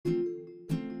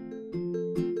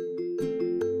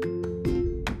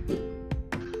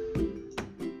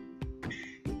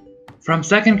From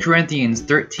 2 Corinthians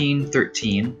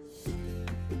 13:13,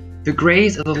 the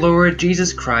grace of the Lord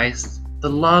Jesus Christ, the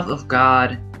love of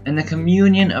God, and the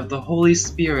communion of the Holy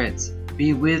Spirit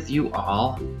be with you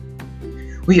all.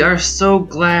 We are so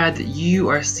glad that you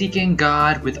are seeking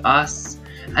God with us,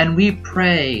 and we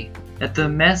pray that the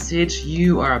message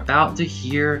you are about to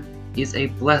hear is a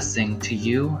blessing to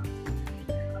you.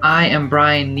 I am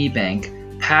Brian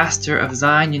Niebank, pastor of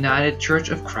Zion United Church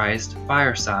of Christ,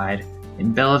 Fireside,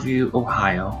 in Bellevue,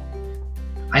 Ohio.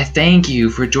 I thank you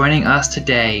for joining us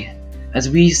today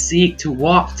as we seek to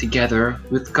walk together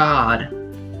with God,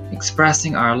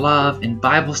 expressing our love in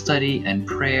Bible study and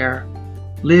prayer,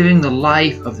 living the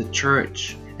life of the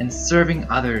church and serving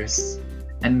others,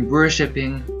 and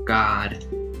worshiping God.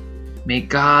 May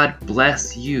God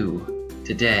bless you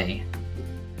today.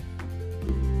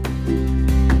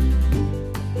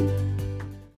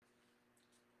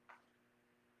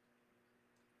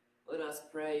 Let us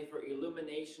pray for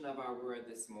illumination of our word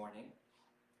this morning.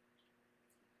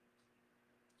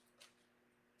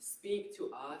 Speak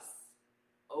to us,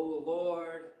 O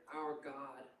Lord our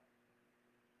God,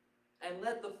 and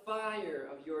let the fire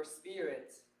of your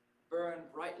Spirit burn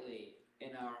brightly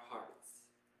in our hearts.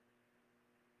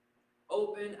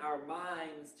 Open our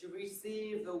minds to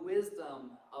receive the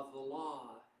wisdom of the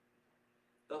law,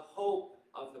 the hope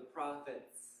of the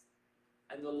prophets,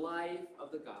 and the life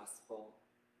of the gospel.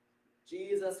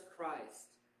 Jesus Christ,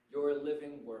 your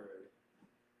living word.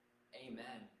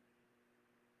 Amen.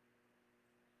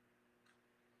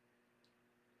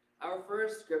 Our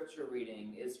first scripture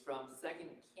reading is from 2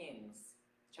 Kings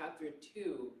chapter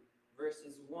 2,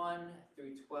 verses 1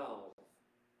 through 12.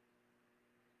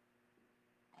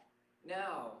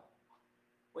 Now,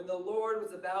 when the Lord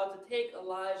was about to take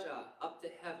Elijah up to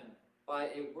heaven by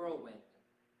a whirlwind,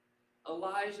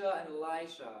 Elijah and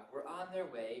Elisha were on their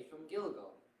way from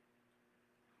Gilgal.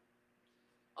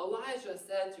 Elijah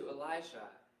said to Elisha,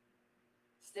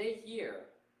 "Stay here,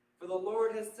 for the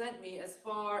Lord has sent me as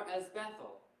far as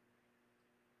Bethel."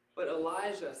 But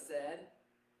Elijah said,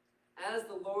 "As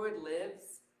the Lord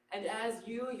lives, and as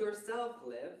you yourself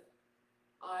live,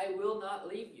 I will not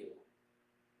leave you."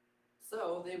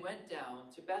 So they went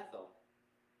down to Bethel.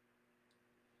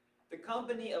 The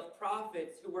company of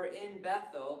prophets who were in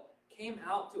Bethel came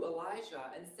out to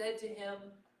Elijah and said to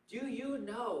him, "Do you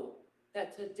know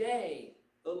that today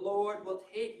the Lord will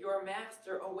take your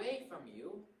master away from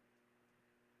you?"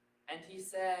 And he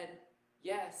said,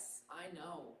 "Yes, I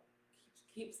know.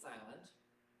 Keep silent."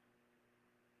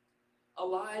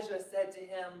 Elijah said to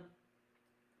him,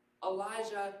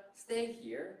 "Elijah, stay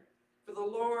here, for the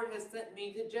Lord has sent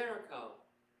me to Jericho."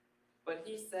 But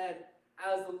he said,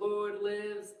 "As the Lord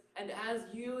lives, and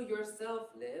as you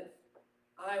yourself live,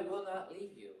 I will not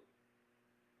leave you."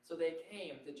 So they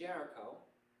came to Jericho.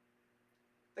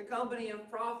 The company of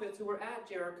prophets who were at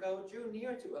Jericho drew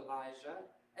near to Elijah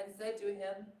and said to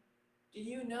him, "Do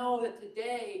you know that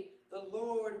today the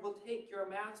Lord will take your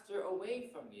master away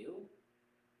from you?"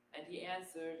 And he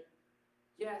answered,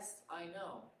 "Yes, I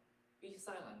know. Be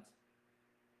silent."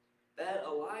 Then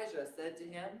Elijah said to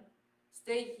him,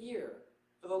 "Stay here,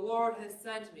 for the Lord has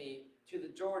sent me to the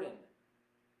Jordan."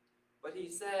 But he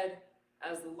said,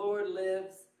 "As the Lord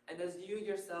lives, and as you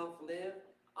yourself live,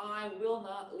 I will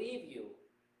not leave you."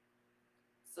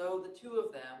 So the two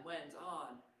of them went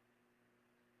on.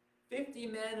 50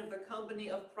 men of the company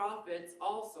of prophets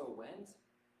also went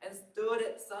and stood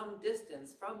at some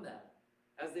distance from them,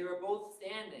 as they were both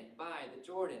standing by the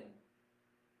Jordan.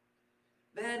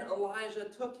 Then Elijah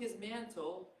took his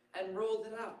mantle and rolled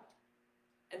it up,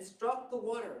 and struck the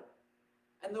water,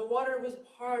 and the water was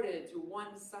parted to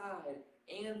one side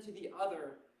and to the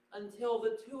other, until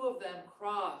the two of them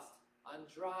crossed on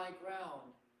dry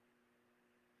ground.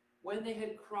 When they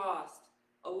had crossed,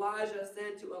 Elijah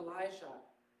said to Elisha,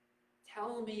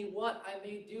 "Tell me what I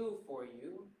may do for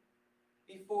you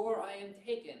before I am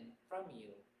taken from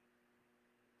you."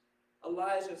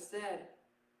 Elijah said,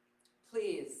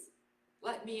 "Please,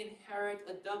 let me inherit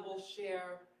a double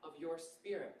share of your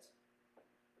spirit."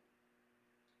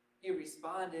 He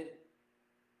responded,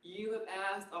 "You have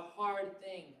asked a hard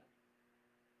thing.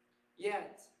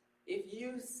 Yet, if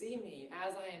you see me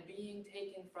as I am being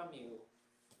taken from you,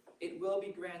 it will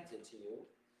be granted to you.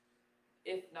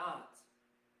 If not,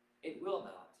 it will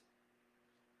not."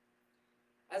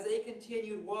 As they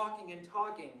continued walking and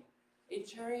talking, a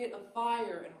chariot of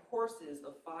fire and horses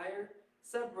of fire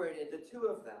separated the two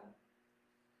of them,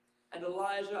 and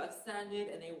Elijah ascended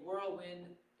in a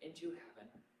whirlwind into heaven.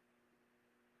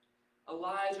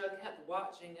 Elijah kept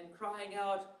watching and crying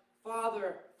out,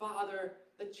 "Father, Father,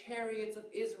 the chariots of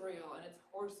Israel and its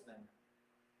horsemen."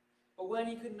 But when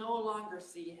he could no longer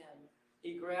see him,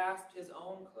 he grasped his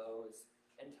own clothes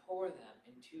and tore them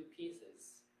in 2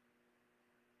 pieces.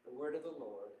 The word of the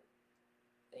Lord.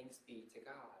 Thanks be to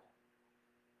God.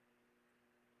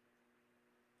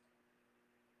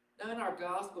 Now in our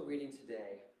gospel reading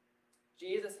today,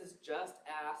 Jesus has just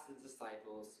asked his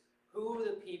disciples who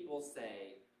the people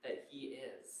say that he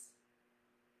is.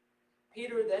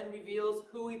 Peter then reveals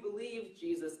who he believes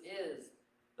Jesus is,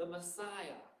 the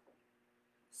Messiah.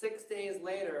 6 days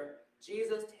later,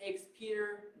 Jesus takes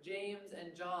Peter, James,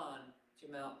 and John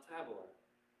to Mount Tabor.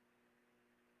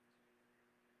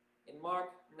 In Mark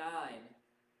 9,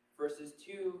 verses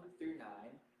 2 through 9,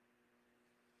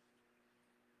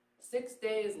 6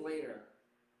 days later,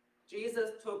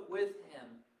 Jesus took with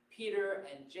him Peter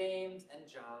and James and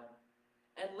John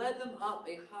and led them up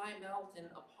a high mountain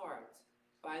apart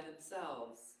by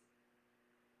themselves,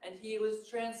 and he was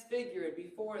transfigured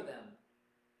before them.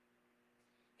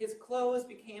 His clothes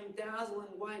became dazzling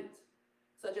white,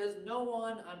 such as no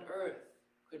one on earth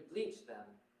could bleach them.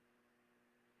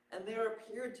 And there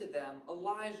appeared to them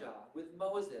Elijah with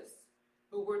Moses,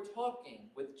 who were talking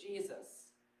with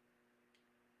Jesus.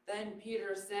 Then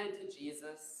Peter said to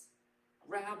Jesus,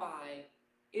 "Rabbi,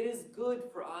 it is good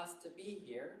for us to be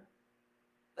here.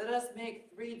 Let us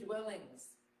make 3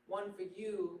 dwellings, one for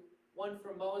you, one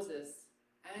for Moses,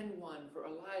 and one for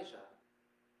Elijah."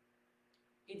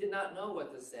 He did not know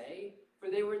what to say, for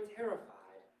they were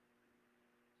terrified.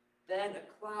 Then a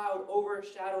cloud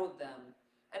overshadowed them,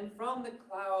 and from the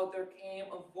cloud there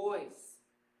came a voice,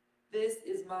 "This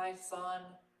is my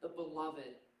Son, the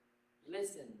beloved.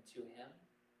 Listen to him."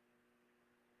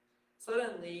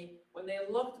 Suddenly, when they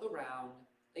looked around,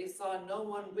 they saw no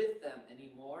one with them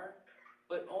anymore,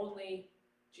 but only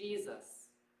Jesus.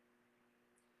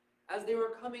 As they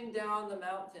were coming down the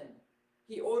mountain,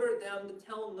 he ordered them to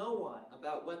tell no one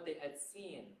about what they had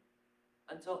seen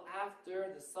until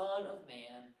after the Son of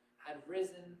Man had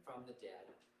risen from the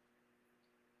dead.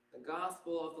 The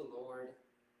Gospel of the Lord.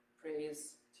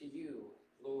 Praise to you,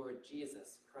 Lord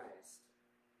Jesus Christ.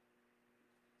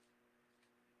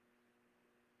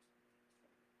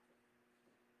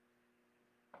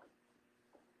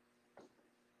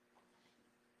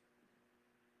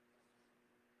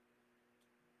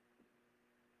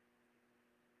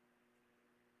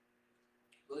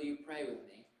 Will you pray with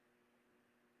me?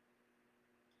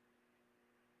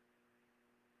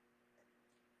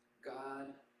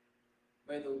 God,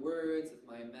 may the words of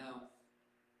my mouth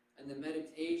and the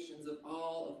meditations of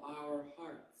all of our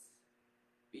hearts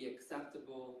be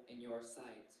acceptable in your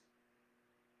sight,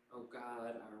 O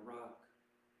God, our rock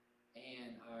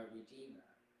and our Redeemer.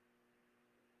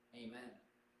 Amen.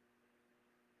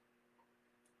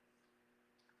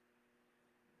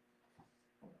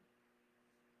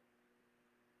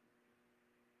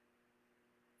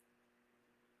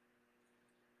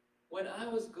 When I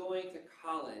was going to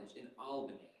college in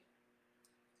Albany,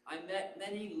 I met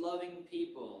many loving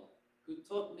people who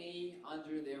took me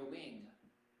under their wing.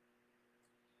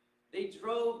 They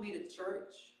drove me to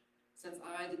church, since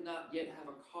I did not yet have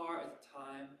a car at the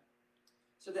time,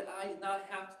 so that I did not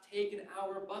have to take an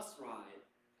hour bus ride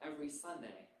every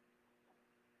Sunday.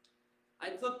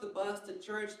 I took the bus to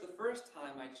church the first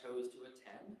time I chose to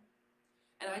attend,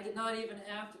 and I did not even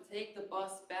have to take the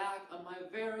bus back on my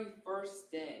very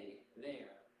first day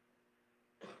there.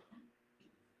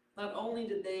 Not only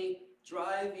did they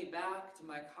drive me back to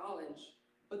my college,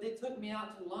 but they took me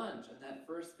out to lunch on that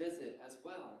first visit as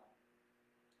well.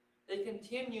 They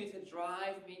continue to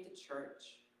drive me to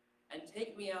church and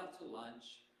take me out to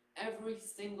lunch every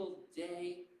single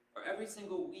day or every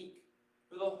single week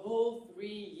for the whole 3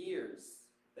 years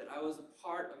that I was a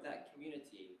part of that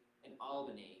community in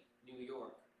Albany, New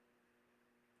York.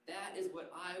 That is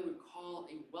what I would call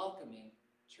a welcoming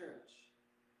church.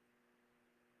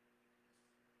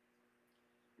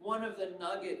 One of the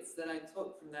nuggets that I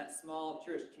took from that small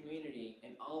church community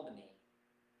in Albany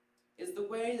is the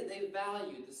way that they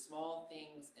valued the small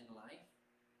things in life.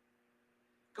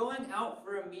 Going out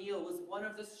for a meal was one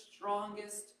of the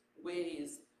strongest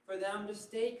ways for them to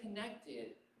stay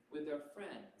connected with their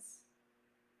friends.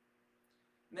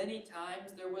 Many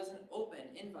times there was an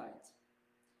open invite.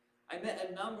 I met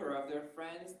a number of their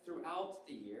friends throughout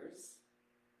the years.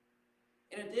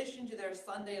 In addition to their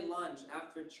Sunday lunch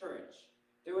after church,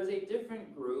 there was a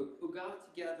different group who got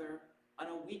together on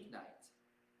a weeknight,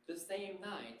 the same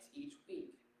night each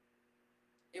week.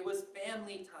 It was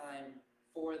family time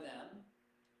for them,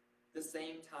 the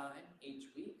same time each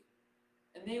week,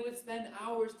 and they would spend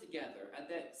hours together at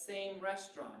that same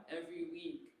restaurant every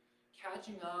week,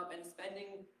 catching up and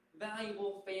spending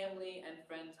valuable family and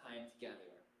friend time together.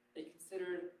 They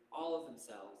considered all of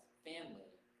themselves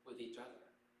family with each other.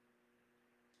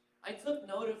 I took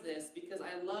note of this because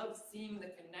I loved seeing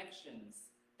the connections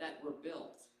that were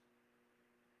built.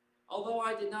 Although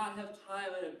I did not have time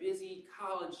in a busy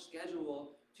college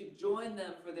schedule to join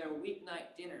them for their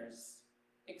weeknight dinners,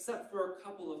 except for a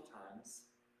couple of times,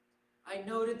 I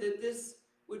noted that this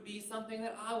would be something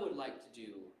that I would like to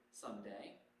do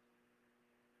someday.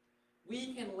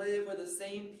 We can live with the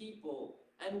same people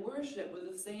and worship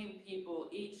with the same people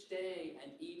each day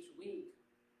and each week.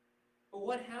 But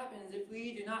what happens if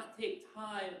we do not take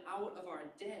time out of our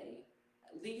day,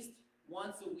 at least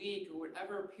once a week or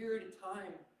whatever period of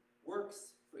time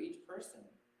works for each person,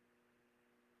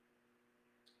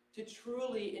 to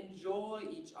truly enjoy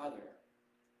each other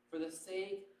for the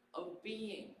sake of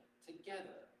being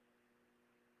together?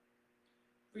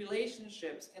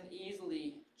 Relationships can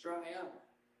easily dry up.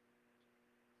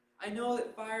 I know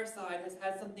that Fireside has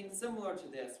had something similar to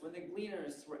this when the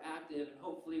Gleaners were active and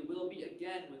hopefully will be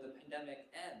again when the pandemic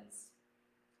ends.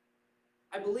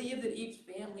 I believe that each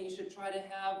family should try to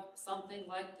have something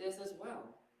like this as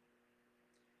well.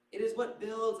 It is what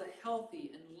builds a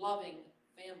healthy and loving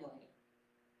family.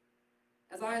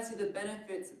 As I see the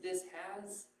benefits that this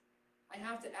has, I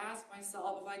have to ask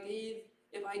myself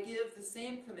if I give the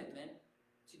same commitment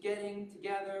to getting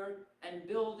together and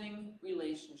building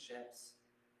relationships,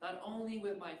 not only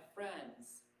with my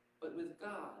friends, but with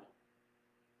God.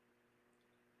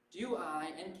 Do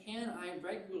I and can I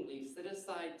regularly set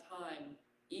aside time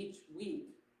each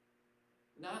week,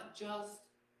 not just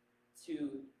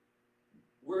to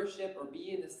worship or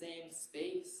be in the same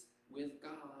space with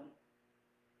God,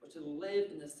 or to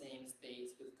live in the same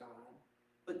space with God,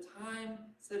 but time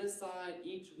set aside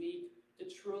each week to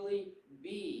truly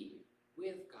be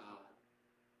with God,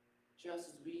 just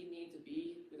as we need to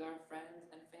be with our friends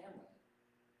and family?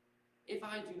 If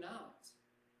I do not,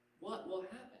 what will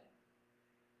happen?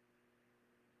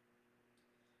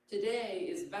 Today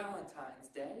is Valentine's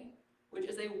Day, which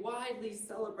is a widely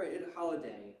celebrated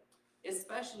holiday,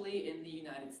 especially in the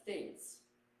United States.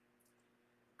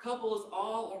 Couples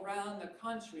all around the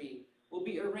country will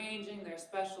be arranging their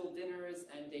special dinners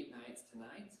and date nights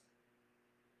tonight.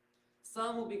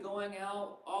 Some will be going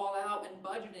all out and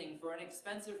budgeting for an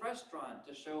expensive restaurant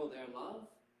to show their love.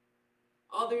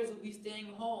 Others will be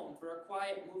staying home for a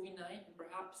quiet movie night and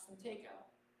perhaps some takeout.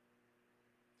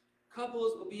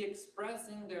 Couples will be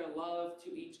expressing their love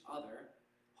to each other,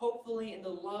 hopefully in the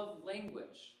love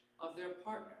language of their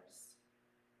partners,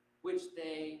 which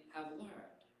they have learned.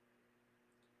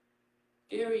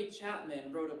 Gary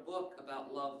Chapman wrote a book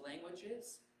about love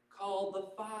languages called The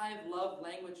 5 Love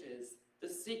Languages: The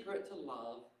Secret to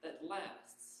Love That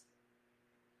Lasts.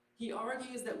 He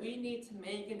argues that we need to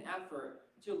make an effort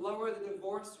to lower the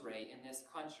divorce rate in this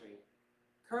country.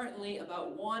 Currently,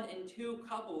 about 1 in 2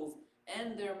 couples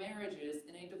end their marriages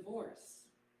in a divorce.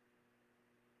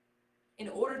 In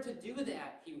order to do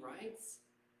that, he writes,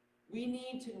 we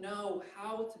need to know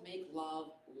how to make love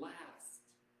last.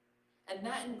 And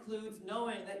that includes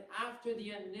knowing that after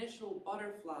the initial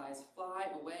butterflies fly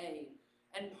away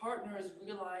and partners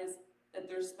realize that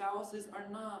their spouses are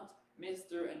not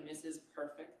Mr. and Mrs.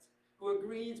 Perfect, who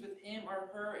agrees with him or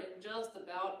her in just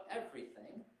about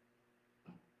everything,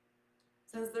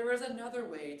 since there is another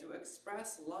way to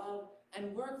express love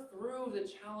and work through the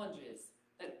challenges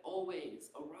that always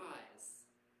arise.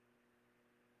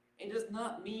 It does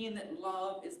not mean that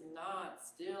love is not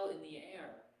still in the air.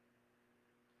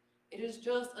 It is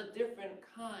just a different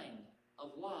kind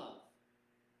of love.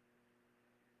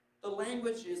 The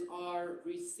languages are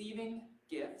receiving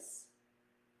gifts,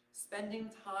 spending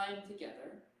time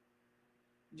together,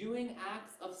 doing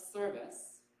acts of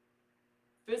service,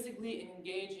 physically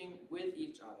engaging with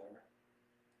each other,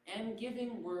 and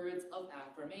giving words of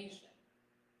affirmation.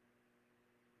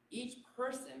 Each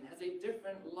person has a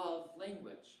different love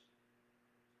language.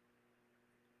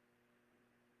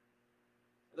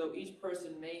 Though each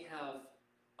person may have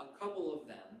a couple of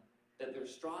them that they're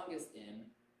strongest in,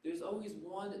 there's always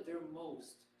one that they're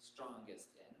most strongest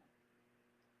in.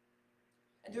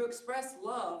 And to express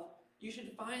love, you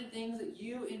should find things that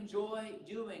you enjoy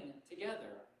doing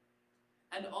together,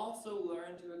 and also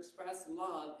learn to express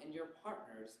love in your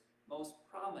partner's most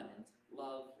prominent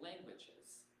love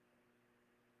languages.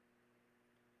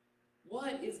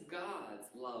 What is God's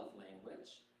love language?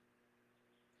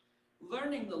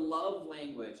 Learning the love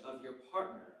language of your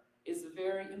partner is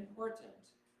very important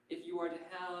if you are to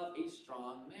have a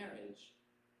strong marriage.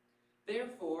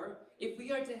 Therefore, if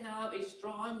we are to have a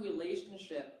strong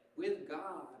relationship with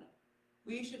God,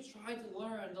 we should try to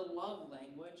learn the love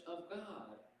language of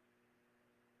God.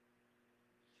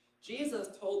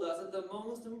 Jesus told us that the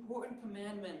most important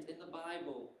commandment in the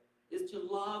Bible is to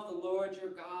love the Lord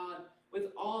your God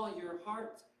with all your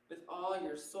heart, with all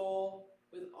your soul,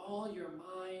 with all your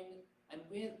mind, and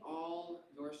with all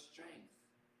your strength.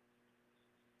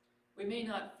 We may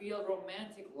not feel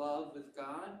romantic love with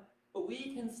God, but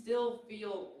we can still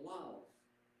feel love.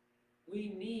 We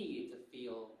need to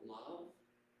feel love.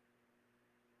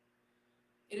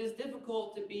 It is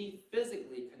difficult to be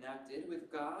physically connected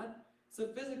with God, so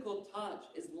physical touch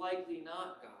is likely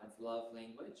not God's love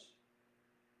language.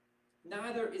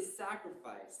 Neither is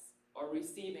sacrifice or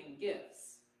receiving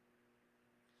gifts.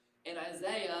 In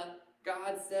Isaiah,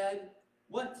 God said,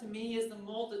 "What to me is the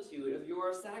multitude of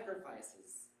your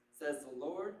sacrifices, says the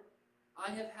Lord.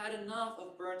 I have had enough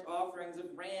of burnt offerings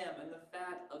of ram and the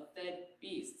fat of fed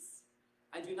beasts.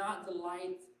 I do not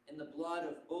delight in the blood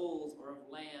of bulls or of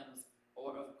lambs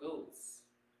or of goats."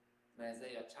 In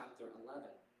Isaiah chapter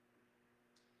 11.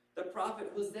 The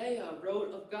prophet Hosea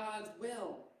wrote of God's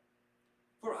will,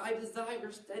 "For I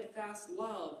desire steadfast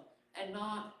love and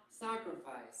not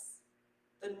sacrifice,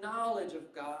 the knowledge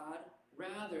of God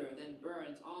rather than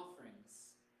burnt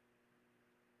offerings."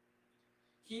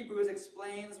 Hebrews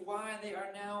explains why they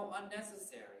are now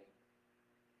unnecessary.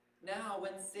 Now,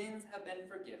 when sins have been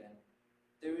forgiven,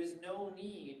 there is no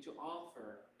need to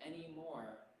offer any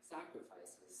more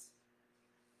sacrifices.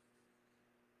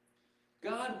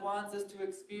 God wants us to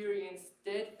experience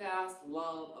steadfast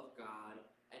love of God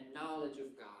and knowledge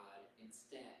of God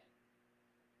instead.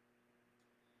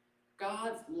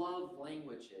 God's love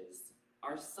languages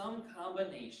are some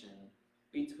combination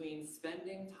between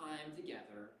spending time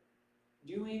together,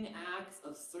 doing acts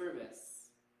of service,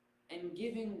 and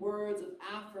giving words of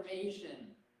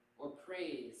affirmation or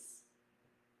praise.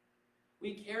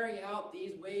 We carry out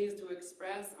these ways to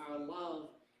express our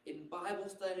love in Bible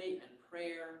study and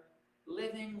prayer,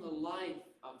 living the life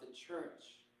of the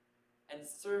church, and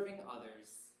serving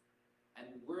others,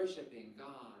 and worshiping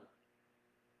God.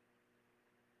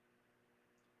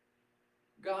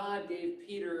 God gave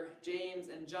Peter, James,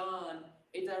 and John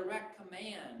a direct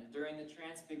command during the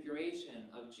transfiguration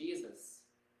of Jesus.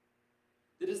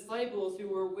 The disciples who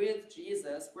were with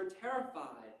Jesus were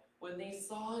terrified when they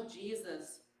saw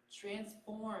Jesus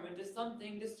transform into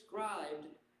something described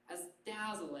as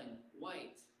dazzling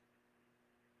white.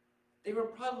 They were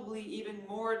probably even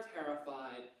more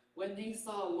terrified when they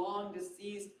saw long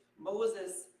deceased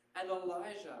Moses and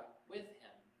Elijah with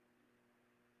him.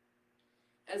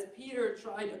 As Peter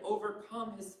tried to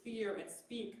overcome his fear and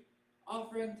speak,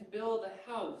 offering to build a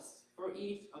house for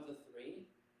each of the three,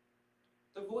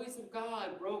 the voice of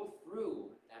God broke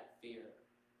through that fear.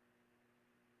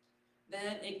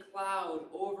 Then a cloud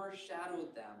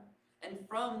overshadowed them, and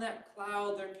from that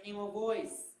cloud there came a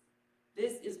voice,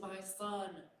 "This is my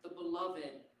Son, the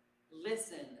beloved.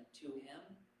 Listen to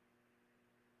him."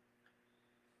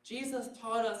 Jesus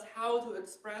taught us how to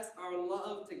express our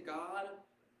love to God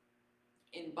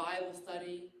in Bible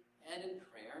study and in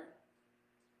prayer,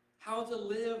 how to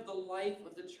live the life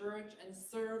of the church and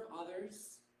serve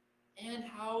others, and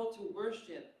how to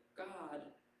worship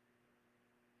God.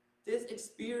 This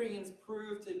experience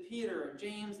proved to Peter,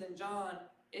 James, and John,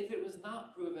 if it was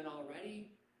not proven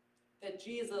already, that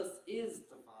Jesus is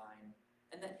divine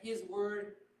and that his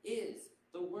word is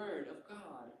the word of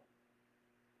God.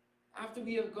 After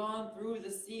we have gone through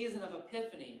the season of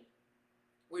Epiphany,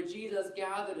 where Jesus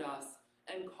gathered us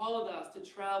and called us to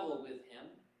travel with him,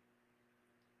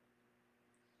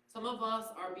 some of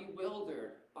us are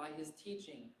bewildered by his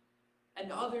teaching,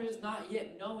 and others not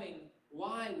yet knowing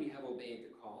why we have obeyed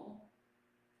the call.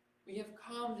 We have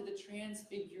come to the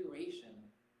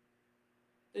transfiguration.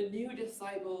 The new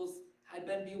disciples had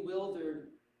been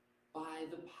bewildered by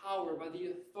the power, by the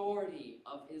authority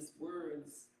of his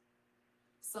words.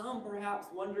 Some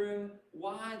perhaps wondering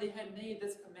why they had made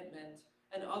this commitment,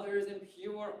 and others in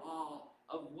pure awe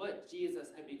of what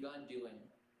Jesus had begun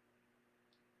doing.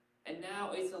 And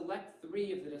now a select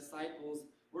three of the disciples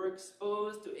were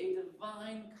exposed to a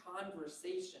divine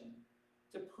conversation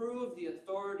to prove the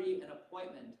authority and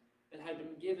appointment that had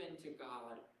been given to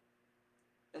God,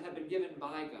 that had been given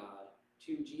by God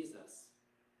to Jesus.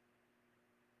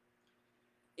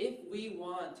 If we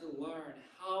want to learn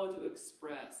how to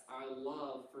express our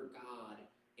love for God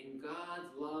in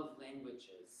God's love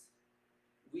languages,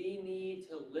 we need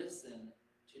to listen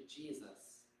to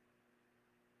Jesus.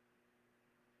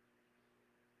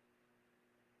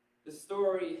 The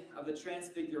story of the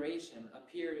Transfiguration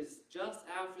appears just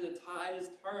after the tide is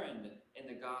turned in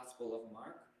the Gospel of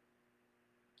Mark.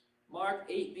 Mark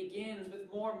 8 begins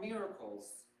with more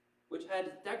miracles, which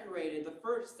had decorated the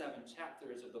first 7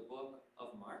 chapters of the book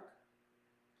of Mark.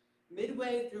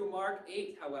 Midway through Mark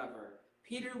 8, however,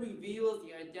 Peter reveals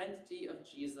the identity of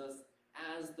Jesus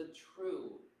as the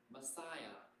true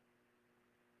Messiah.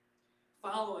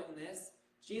 Following this,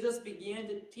 Jesus began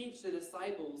to teach the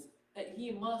disciples that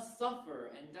he must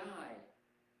suffer and die.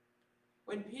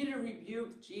 When Peter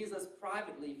rebuked Jesus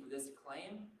privately for this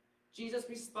claim, Jesus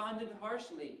responded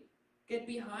harshly, "Get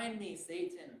behind me,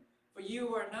 Satan, for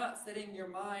you are not setting your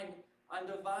mind on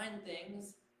divine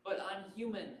things, but on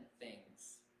human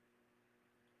things."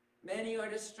 Many are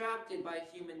distracted by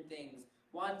human things,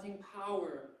 wanting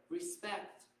power,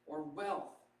 respect, or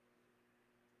wealth.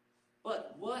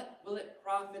 But what will it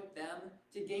profit them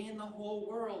to gain the whole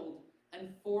world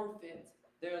and forfeit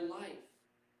their life?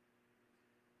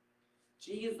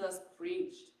 Jesus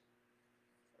preached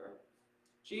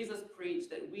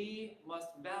that we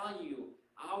must value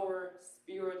our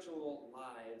spiritual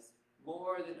lives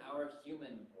more than our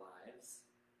human lives,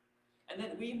 and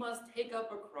that we must take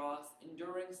up a cross,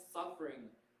 enduring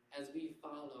suffering as we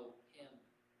follow him.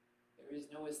 There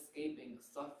is no escaping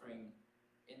suffering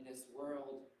in this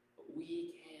world, but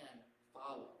we can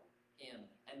follow him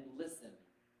and listen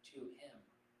to him.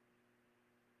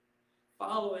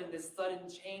 Following this sudden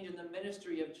change in the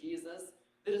ministry of Jesus,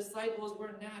 the disciples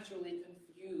were naturally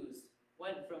confused,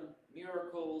 went from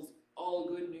miracles, all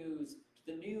good news, to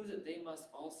the news that they must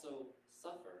also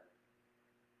suffer.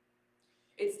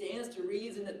 It stands to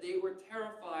reason that they were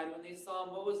terrified when they saw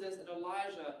Moses and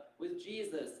Elijah with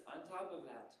Jesus on top of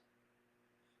that.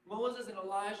 Moses and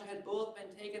Elijah had both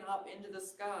been taken up into the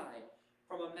sky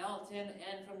from a mountain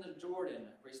and from the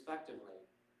Jordan, respectively.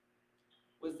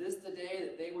 Was this the day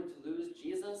that they were to lose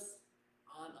Jesus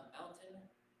on a mountain?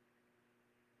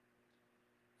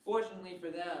 Fortunately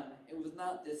for them, it was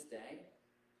not this day,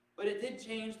 but it did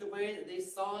change the way that they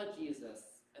saw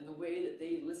Jesus and the way that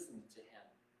they listened to him.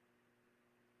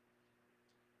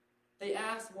 They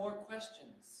asked more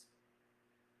questions.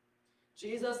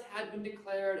 Jesus had been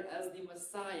declared as the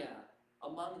Messiah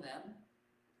among them.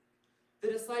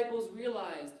 The disciples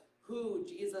realized who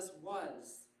Jesus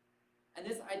was, and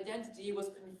this identity was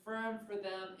confirmed for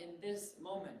them in this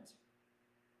moment.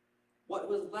 What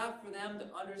was left for them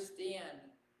to understand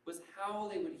was how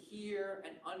they would hear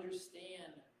and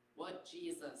understand what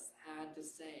Jesus had to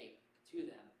say to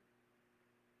them.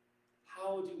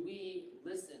 How do we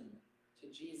listen to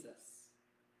Jesus?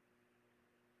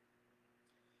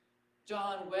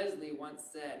 John Wesley once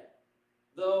said,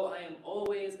 "Though I am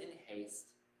always in haste,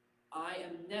 I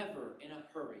am never in a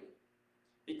hurry,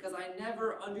 because I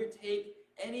never undertake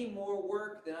any more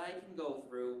work than I can go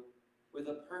through with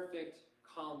a perfect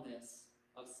calmness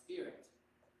of spirit."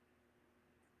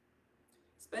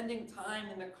 Spending time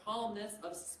in the calmness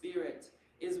of spirit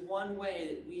is one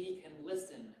way that we can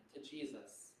listen to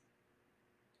Jesus.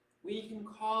 We can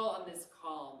call on this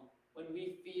calm when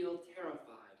we feel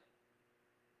terrified.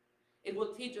 It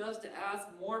will teach us to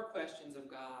ask more questions of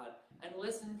God and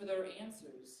listen for their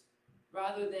answers,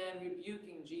 rather than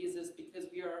rebuking Jesus because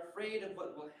we are afraid of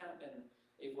what will happen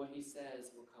if what he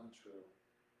says will come true.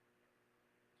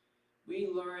 We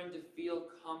learn to feel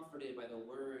comforted by the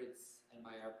words and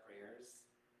by our prayers.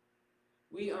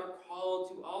 We are called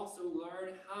to also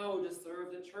learn how to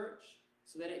serve the church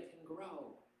so that it can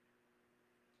grow.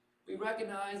 We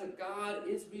recognize that God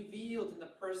is revealed in the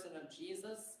person of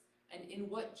Jesus and in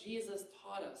what Jesus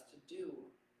taught us to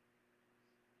do.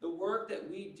 The work that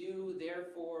we do,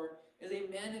 therefore, is a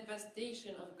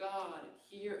manifestation of God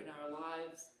here in our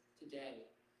lives today.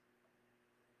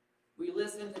 We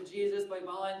listen to Jesus by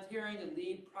volunteering to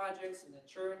lead projects in the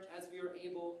church as we are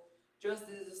able, just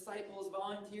as the disciples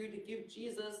volunteered to give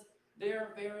Jesus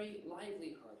their very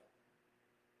livelihood.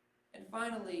 And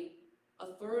finally,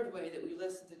 a third way that we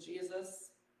listen to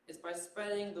Jesus is by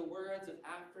spreading the words of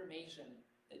affirmation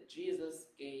that Jesus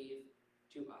gave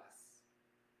to us.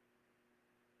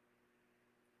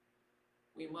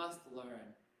 We must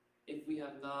learn, if we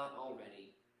have not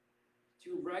already,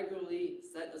 to regularly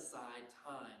set aside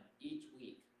time each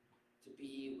week to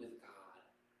be with God.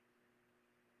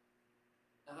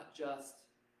 Not just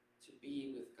to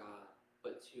be with God,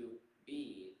 but to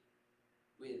be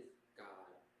with God,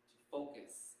 to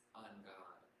focus on God.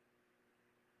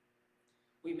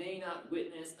 We may not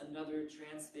witness another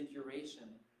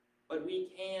transfiguration, but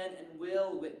we can and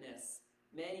will witness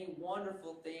many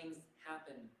wonderful things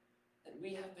happen that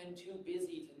we have been too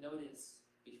busy to notice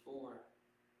before.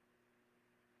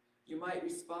 You might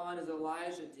respond as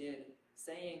Elijah did,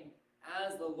 saying,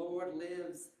 "As the Lord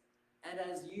lives, and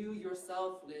as you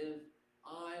yourself live,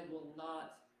 I will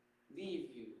not leave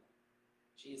you,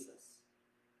 Jesus."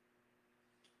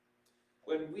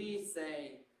 When we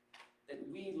say that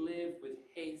we live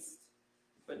with haste,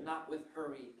 but not with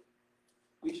hurry,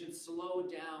 we should slow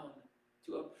down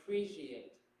to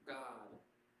appreciate God.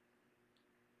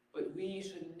 but we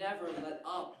should never let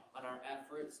up on our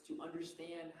efforts to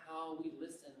understand how we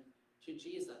listen to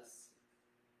Jesus.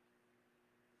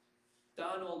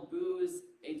 Donald Booz,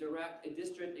 a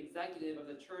district executive of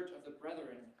the Church of the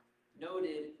Brethren,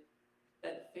 noted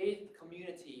that faith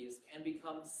communities can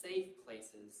become safe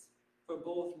places for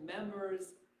both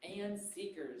members and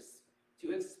seekers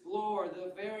to explore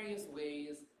the various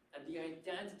ways that the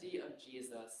identity of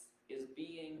Jesus is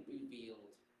being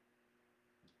revealed.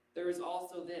 There is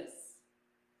also this: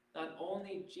 not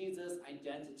only Jesus'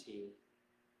 identity,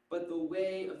 but the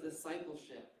way of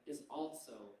discipleship is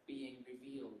also being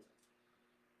revealed.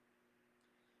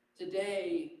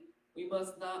 Today, we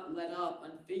must not let up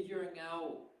on figuring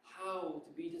out how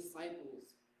to be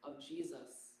disciples of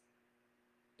Jesus.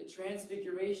 The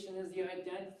Transfiguration is the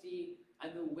identity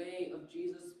and the way of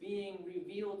Jesus being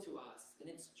revealed to us in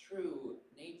its true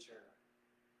nature.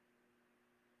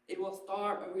 It will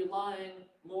start by relying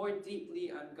more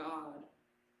deeply on God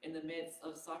in the midst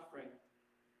of suffering.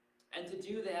 And to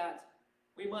do that,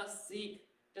 we must seek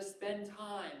to spend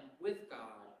time with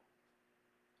God.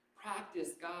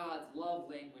 Practice God's love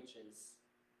languages.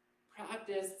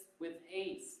 Practice with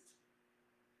haste.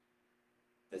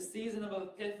 The season of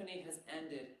Epiphany has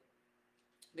ended.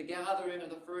 The gathering of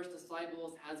the first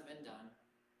disciples has been done.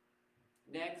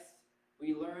 Next,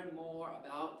 we learn more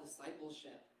about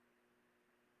discipleship.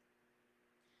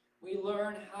 We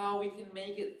learn how we can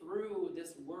make it through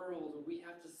this world where we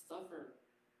have to suffer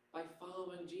by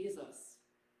following Jesus.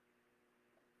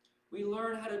 We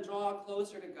learn how to draw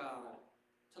closer to God,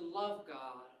 to love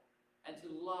God, and to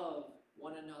love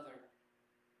one another.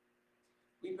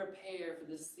 We prepare for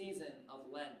the season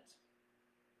of Lent.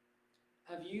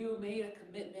 Have you made a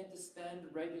commitment to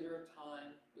spend regular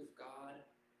time with God?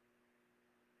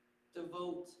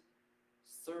 Devote,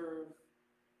 serve,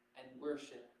 and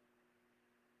worship.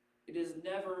 It is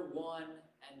never one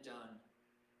and done.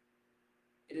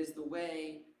 It is the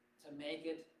way to make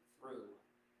it through.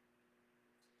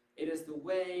 It is the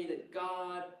way that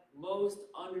God most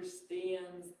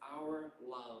understands our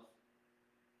love.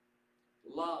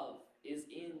 Love is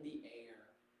in the air.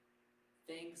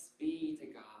 Thanks be to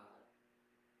God,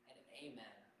 and amen.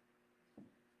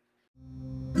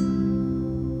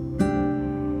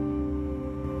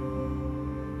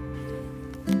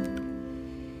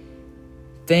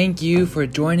 Thank you for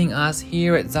joining us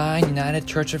here at Zion United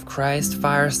Church of Christ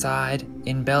Fireside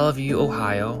in Bellevue,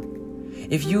 Ohio.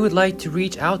 If you would like to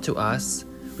reach out to us,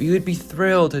 we would be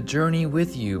thrilled to journey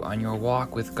with you on your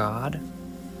walk with God.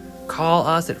 Call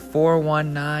us at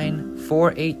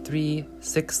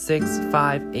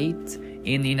 419-483-6658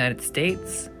 in the United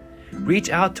States. Reach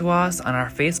out to us on our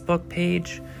Facebook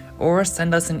page or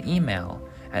send us an email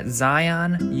at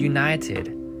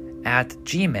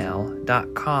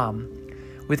zionunited@gmail.com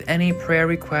with any prayer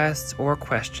requests or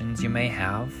questions you may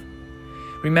have.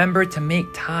 Remember to make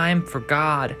time for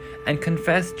God and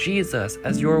confess Jesus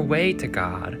as your way to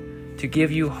God to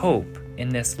give you hope in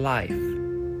this life.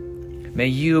 May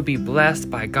you be blessed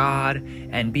by God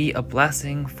and be a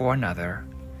blessing for another.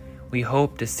 We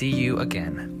hope to see you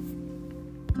again.